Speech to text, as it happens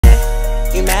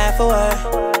You mad for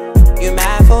what? You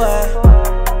mad for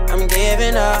what? I'm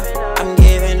giving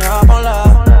up on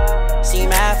love. See, you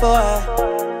mad for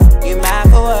what? You mad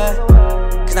for what?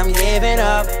 Cause I'm giving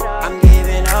up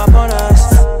on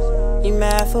us. You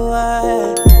mad for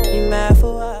what? You mad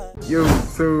for what?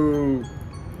 YouTube,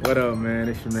 what up, man?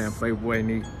 It's your man Playboy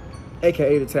Neek,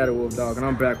 aka the Tatted Wolf Dog, and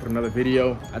I'm back with another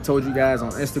video. I told you guys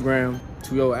on Instagram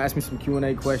to ask me some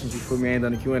Q&A questions. You feel me? I ain't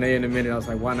done a Q&A in a minute. I was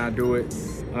like, why not do it?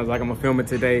 I was like, I'm gonna film it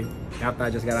today after I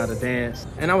just got out of dance.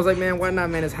 And I was like, man, why not,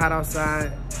 man? It's hot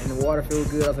outside and the water feels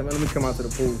good. I was like, man, let me come out to the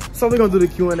pool. So we're gonna do the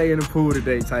Q&A in the pool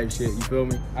today type shit, you feel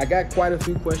me? I got quite a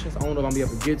few questions. I don't know if I'm gonna be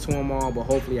able to get to them all, but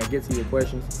hopefully I get to your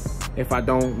questions. If I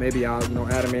don't, maybe I'll,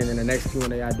 add them in the next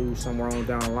Q&A I do somewhere on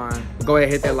down the line. But go ahead,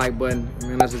 hit that like button,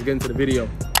 and let's just get into the video.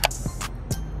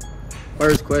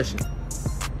 First question.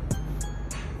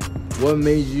 What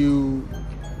made you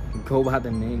go by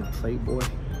the name Playboy?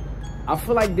 I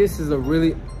feel like this is a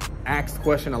really asked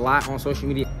question a lot on social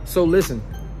media. So listen,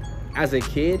 as a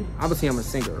kid, obviously I'm a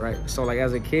singer, right? So like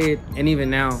as a kid, and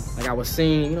even now, like I was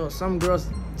singing, some girls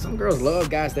love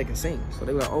guys that can sing. So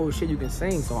they were like, oh shit, you can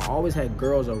sing. So I always had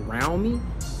girls around me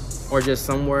or just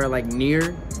somewhere like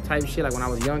near type shit. Like when I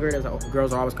was younger, there's like,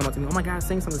 girls would always come up to me, oh my God,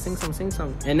 sing something, sing something, sing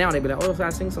something. And now they be like, oh, so I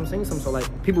sing something. So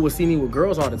like people would see me with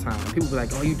girls all the time. People be like,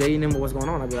 oh, you dating them? What's going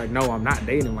on? I'd be like, no, I'm not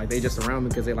dating them. Like they just around me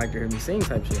because they like to hear me sing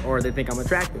type shit. Or they think I'm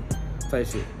attractive type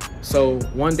shit. So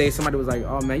one day somebody was like,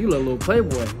 oh man, you look a little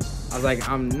Playboy. I was like,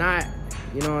 I'm not,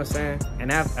 you know what I'm saying?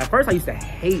 And at first I used to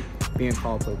hate being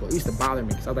called Playboy. It used to bother me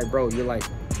because I was like, bro, you're like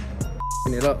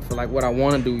it up for like what I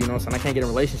want to do, you know what I'm saying? I can't get in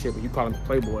a relationship with you calling me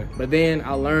Playboy. But then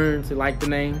I learned to like the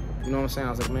name, you know what I'm saying? I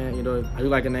was like, man, I do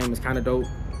like the name, it's kind of dope,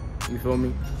 you feel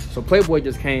me? So Playboy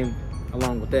just came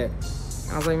along with that.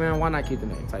 And I was like, man, why not keep the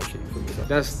name type shit, you feel me? So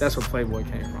that's where Playboy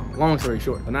came from. Long story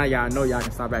short, but now y'all know y'all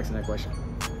can stop asking that question.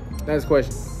 Next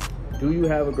question, do you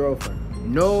have a girlfriend?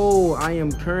 No, I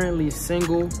am currently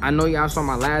single. I know y'all saw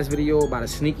my last video about a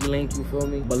sneaky link, you feel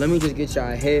me? But let me just get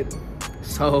y'all ahead.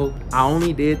 So I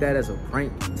only did that as a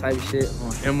prank type shit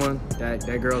on Emma.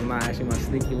 That girl's not actually my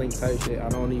sneaky link type shit. I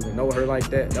don't even know her like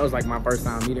that. That was like my first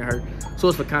time meeting her. So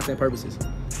it's for content purposes.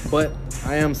 But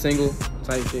I am single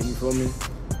type shit, you feel me?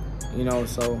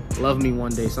 So love me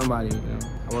one day, somebody,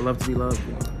 I would love to be loved,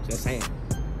 just saying.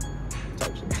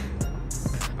 Type shit.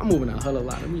 I'm moving out hella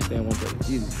lot. Let me stay in one place.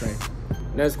 Jesus Christ.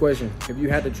 Next question. If you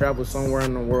had to travel somewhere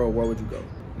in the world, where would you go?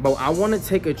 Bro, I want to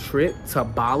take a trip to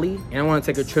Bali and I want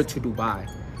to take a trip to Dubai.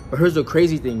 But here's the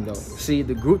crazy thing though. See,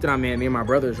 the group that I'm in, me and my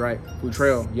brothers, right?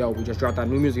 Trail, yo, we just dropped our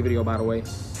new music video, by the way.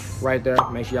 Right there.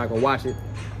 Make sure y'all go watch it.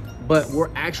 But we're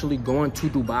actually going to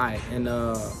Dubai. And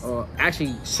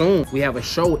actually soon we have a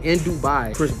show in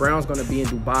Dubai. Chris Brown's going to be in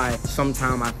Dubai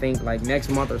sometime, I think like next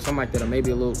month or something like that. Or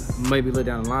maybe a little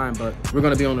down the line. But we're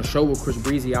going to be on a show with Chris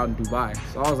Breezy out in Dubai.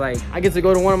 So I was like, I get to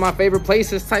go to one of my favorite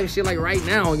places type shit like right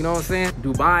now. You know what I'm saying?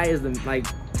 Dubai is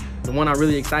the one I'm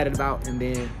really excited about. And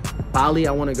then Bali,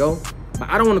 I want to go. But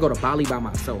I don't want to go to Bali by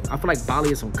myself. I feel like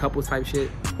Bali is some couple type shit.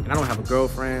 And I don't have a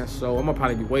girlfriend. So I'm going to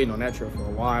probably be waiting on that trip for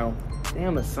a while.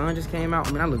 Damn, the sun just came out.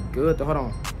 I mean, I look good though. Hold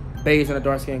on. Beige in the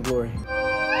dark skin glory. All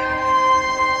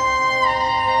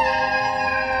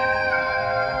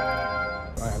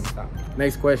right, I'm gonna stop.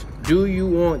 Next question. Do you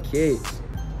want kids?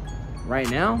 Right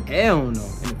now? Hell no.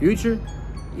 In the future?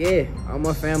 Yeah, I'm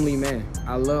a family man.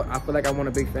 I feel like I want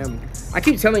a big family. I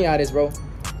keep telling y'all this, bro.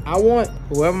 I want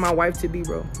whoever my wife to be,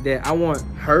 bro, that I want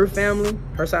her family,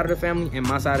 her side of the family, and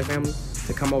my side of the family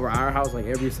to come over our house like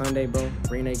every Sunday, bro,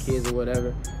 bring their kids or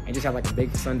whatever, and just have like a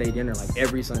big Sunday dinner like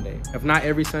every Sunday. If not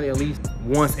every Sunday, at least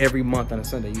once every month on a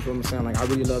Sunday. You feel me saying? Like I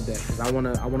really love that because I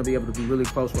wanna be able to be really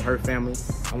close with her family.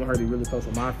 I want her to be really close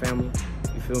with my family.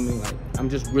 You feel me? Like I'm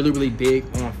just really, really big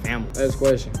on family. Next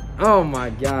question. Oh my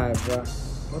God, bro.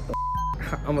 What the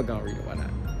I'm gonna read it, why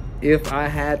not? If I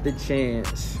had the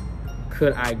chance,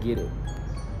 could I get it?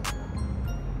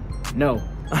 No.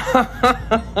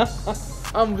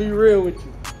 I'm gonna be real with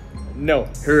you. No.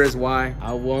 Here is why.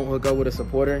 I won't hook up with a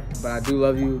supporter, but I do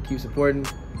love you. Keep supporting.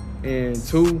 And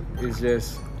two is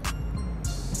just,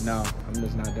 no, I'm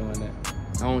just not doing that.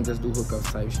 I don't just do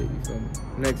hookups type shit, you feel me?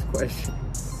 Next question.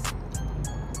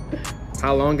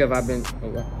 How long have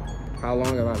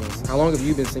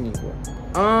you been singing for?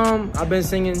 I've been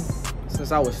singing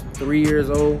since I was 3 years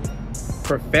old.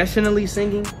 Professionally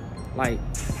singing, like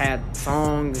had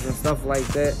songs and stuff like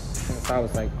that since I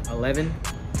was like 11.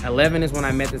 11 is when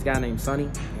I met this guy named Sonny,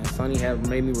 and Sonny had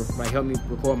made me helped me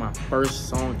record my first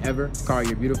song ever. It's called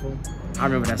You're Beautiful. I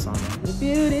remember that song. You're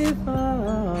beautiful.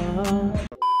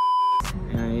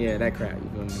 And yeah, that crap. You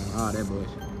feel me? Oh, that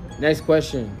bullshit. Next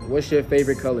question. What's your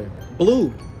favorite color?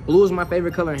 Blue. Blue is my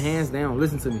favorite color, hands down.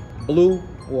 Listen to me. Blue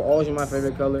will always be my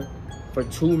favorite color for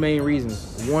two main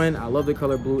reasons. One, I love the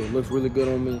color blue. It looks really good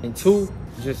on me. And two,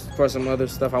 just for some other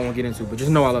stuff I won't get into, but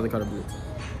just know I love the color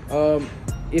blue.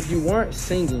 If you weren't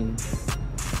singing,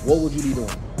 what would you be doing?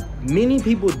 Many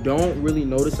people don't really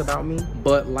notice about me,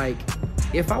 but like,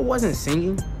 if I wasn't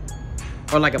singing,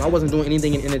 or like if I wasn't doing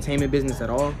anything in entertainment business at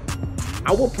all,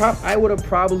 I would have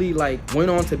probably like went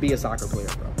on to be a soccer player,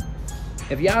 bro.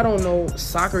 If y'all don't know,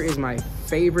 soccer is my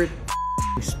favorite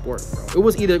sport, bro. It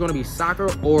was either gonna be soccer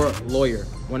or lawyer.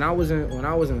 When I was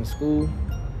in school,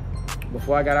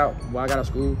 before I got out of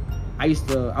school, I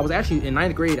was actually in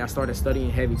 9th grade. I started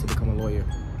studying heavy to become a lawyer,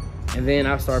 and then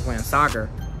I started playing soccer.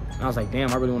 And I was like,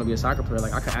 damn, I really want to be a soccer player.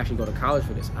 Like, I could actually go to college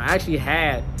for this. I actually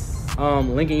had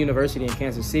Lincoln University in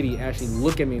Kansas City actually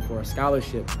look at me for a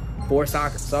scholarship for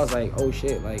soccer. So I was like, oh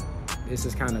shit, like this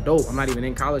is kind of dope. I'm not even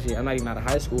in college yet. I'm not even out of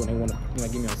high school, and they want to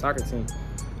give me on a soccer team.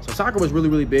 So soccer was really,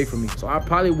 really big for me. So I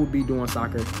probably would be doing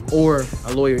soccer or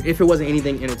a lawyer if it wasn't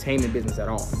anything entertainment business at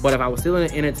all. But if I was still in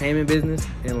the entertainment business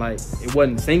and like it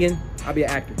wasn't singing, I'd be an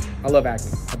actor. I love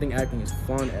acting. I think acting is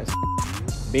fun as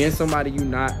being somebody you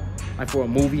not like for a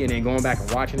movie and then going back and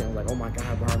watching it. I was like, oh my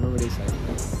God, bro, I remember this.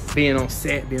 Like being on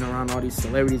set, being around all these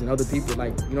celebrities and other people,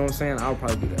 like, you know what I'm saying? I'll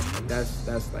probably do that. Like,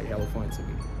 that's like hella fun to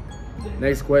me.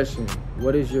 Next question.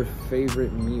 What is your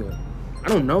favorite meal? I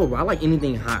don't know, bro. I like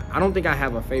anything hot. I don't think I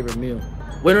have a favorite meal.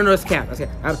 Wait, no, that's cap.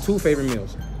 I have two favorite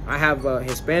meals. I have a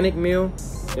Hispanic meal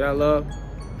that I love,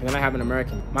 and then I have an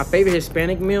American. My favorite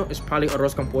Hispanic meal is probably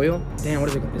arroz con pollo. Damn, what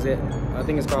is it? I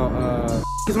think it's called,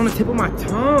 it's on the tip of my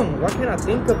tongue. Why can't I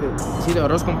think of it? It's either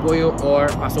arroz con pollo or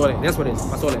pozole. That's what it is,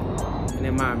 pozole. And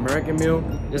then my American meal,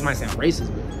 this might sound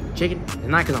racist, but chicken. It's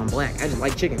not because I'm black. I just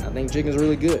like chicken. I think chicken's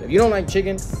really good. If you don't like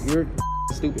chicken, you're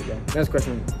stupid, bro. Next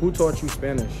question. Who taught you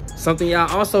Spanish? Something y'all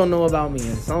also know about me,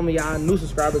 and some of y'all new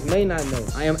subscribers may not know.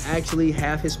 I am actually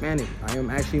half Hispanic. I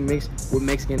am actually mixed with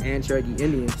Mexican and Cherokee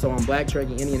Indian. So I'm black,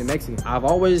 Cherokee Indian, and Mexican. I've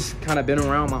always kind of been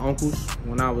around my uncles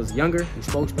when I was younger. They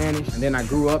spoke Spanish, and then I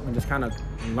grew up and just kind of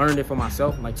learned it for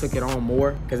myself, like took it on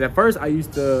more. Because at first I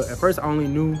only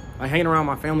knew, like hanging around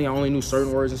my family, I only knew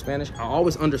certain words in Spanish. I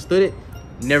always understood it,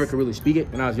 never could really speak it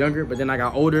when I was younger, but then I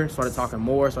got older, started talking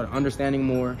more, started understanding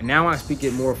more, and now I speak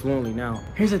it more fluently now.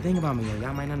 Here's the thing about me,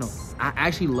 y'all might not know. I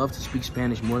actually love to speak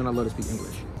Spanish more than I love to speak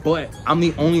English. But I'm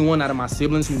the only one out of my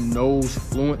siblings who knows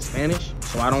fluent Spanish,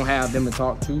 so I don't have them to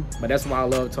talk to. But that's why I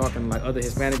love talking to like other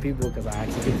Hispanic people, because I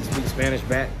actually get to speak Spanish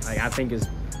back. Like, I think it's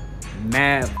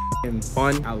mad and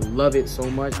fun. I love it so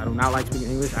much. I do not like speaking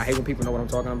English. I hate when people know what I'm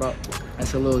talking about.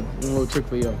 That's a little trick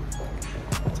for you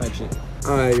type shit.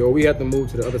 All right, yo, we have to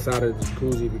move to the other side of the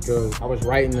jacuzzi because I was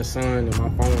right in the sun and my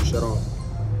phone shut off.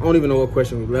 I don't even know what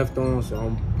question we left on,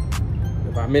 so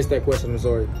if I missed that question, I'm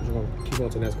sorry. I'm just gonna keep on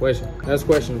to the next question. Next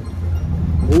question.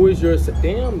 Who is your...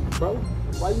 Damn, bro.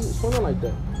 Why you swimming like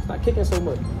that? Stop kicking so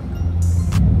much.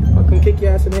 I can kick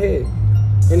your ass in the head.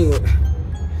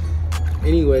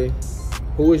 Anyway,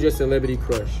 who is your celebrity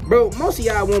crush? Bro, most of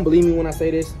y'all won't believe me when I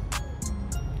say this,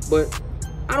 but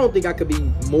I don't think I could be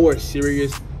more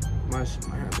serious. My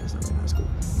hair messed up. That's cool.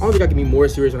 I don't think I can be more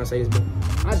serious when I say this, but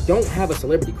I don't have a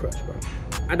celebrity crush, bro.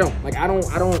 I don't. Like, I don't.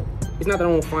 It's not that I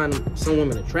don't find some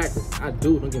women attractive. I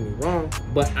do, don't get me wrong.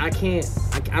 But I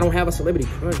don't have a celebrity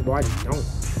crush, bro. I just don't.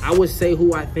 I would say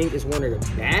who I think is one of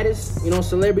the baddest, you know,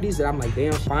 celebrities that I'm like,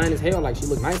 damn, she's fine as hell. Like, she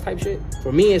look nice type shit.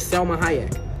 For me, it's Salma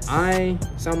Hayek.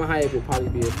 Salma Hayek will probably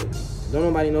be it for me. Don't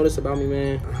nobody know this about me,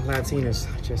 man. Latinas,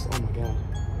 just, oh my God.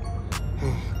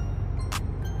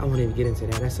 I won't even get into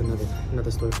that. That's another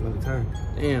story for another time.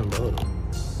 Damn, bro.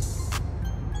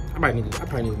 I probably need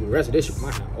to do the rest of this shit with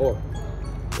my hat off.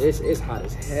 It's hot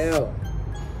as hell.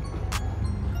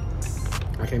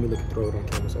 I can't be looking through it on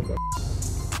camera so far.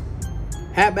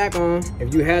 Hat back on.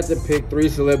 If you had to pick 3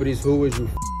 celebrities, who would you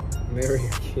marry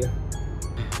or kill?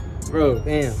 Bro,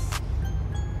 damn.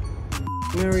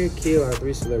 Marry or kill are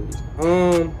 3 celebrities.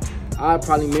 I'd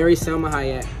probably marry Salma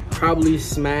Hayek. Probably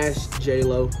smash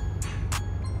J-Lo.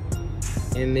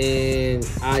 And then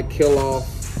I'd kill off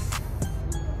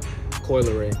Coi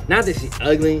Leray. Not that she's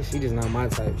ugly, she just not my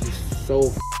type. She's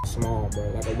so small, bro.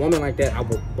 Like, a woman like that, I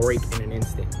would break in an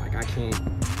instant. Like, I can't do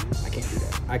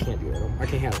that. I can't do that. I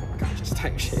can't have it on my conscience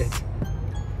type shit.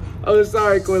 Oh,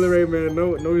 sorry, Coi Leray, man.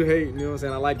 No hate. You know what I'm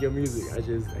saying? I like your music. I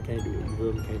can't do it. You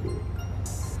really can't do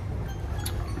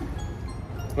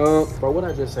it. Bro,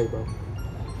 what'd I just say, bro?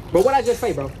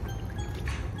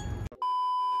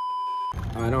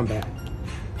 All right, I'm back.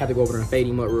 Have to go over there and fade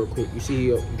him up real quick. You see,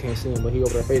 you can't see him, but he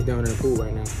over there face down in the pool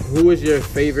right now. Who is your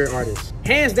favorite artist?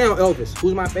 Hands down, Elvis.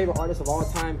 Who's my favorite artist of all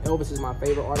time? Elvis is my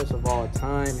favorite artist of all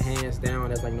time. Hands down.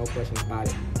 There's like no question about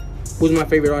it. Who's my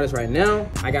favorite artist right now?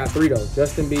 I got 3 though.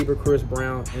 Justin Bieber, Chris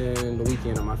Brown, and The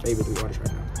Weeknd are my favorite 3 artists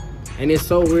right now. And it's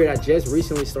so weird, I just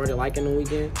recently started liking The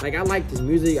Weeknd. Like, I liked his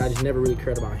music, I just never really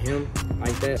cared about him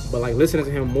like that. But like, listening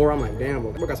to him more, I'm like, damn,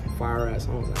 bro, I got some fire ass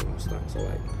songs that I'm stuck. So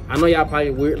like, I know y'all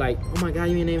probably weird, like, oh my God,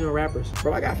 you ain't naming no rappers.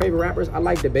 Bro, I got favorite rappers. I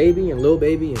like DaBaby and Lil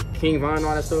Baby and King Von and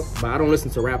all that stuff. But I don't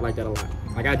listen to rap like that a lot.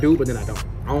 Like, I do, but then I don't.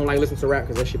 I don't like listening to rap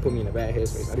because that shit put me in a bad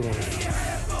headspace. I do want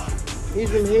to. He's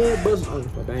been head buzzing on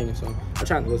for banging, so I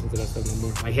try not to listen to that stuff no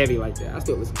more. Like heavy like that. I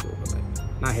still listen to it, but like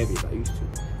not heavy as I used to.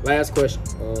 Last question.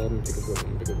 Let me take a good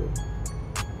one.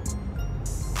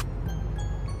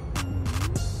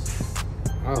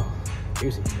 Oh,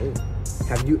 music. Oh.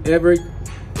 Have you ever?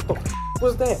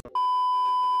 What's that?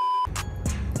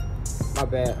 My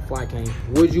bad. Fly came.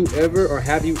 Would you ever or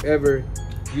have you ever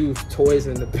used toys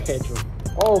in the bedroom?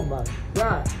 Oh my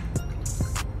God.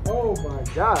 Oh my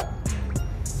God.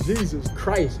 Jesus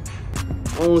Christ.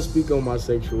 I don't speak on my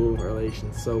sexual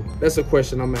relations, so that's a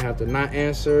question I'm gonna have to not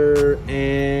answer.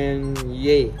 And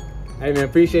yeah, hey man,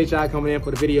 appreciate y'all coming in for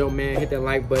the video, man. Hit that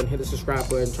like button, hit the subscribe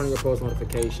button, turn on your post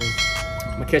notifications.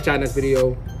 I'm gonna catch y'all in this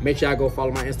video. Make sure y'all go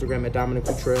follow my Instagram at Dominic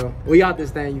Cottrell. We out this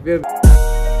thing, you feel me?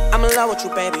 I'm in love with you,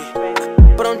 baby,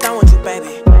 but I'm done with you,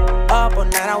 baby. Up all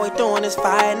night, all we doing is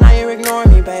fight. Now you're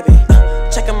ignoring me, baby.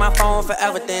 Checking my phone for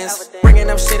evidence, bringing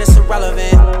up shit that's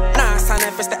irrelevant. Nah, it's time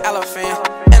to fix the elephant.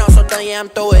 And I'm so done, yeah, I'm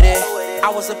through with it. I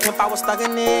was a pimp, I was stuck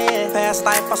in it. Past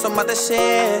life on some other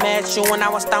shit. Met you when I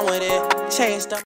was done with it. Changed up.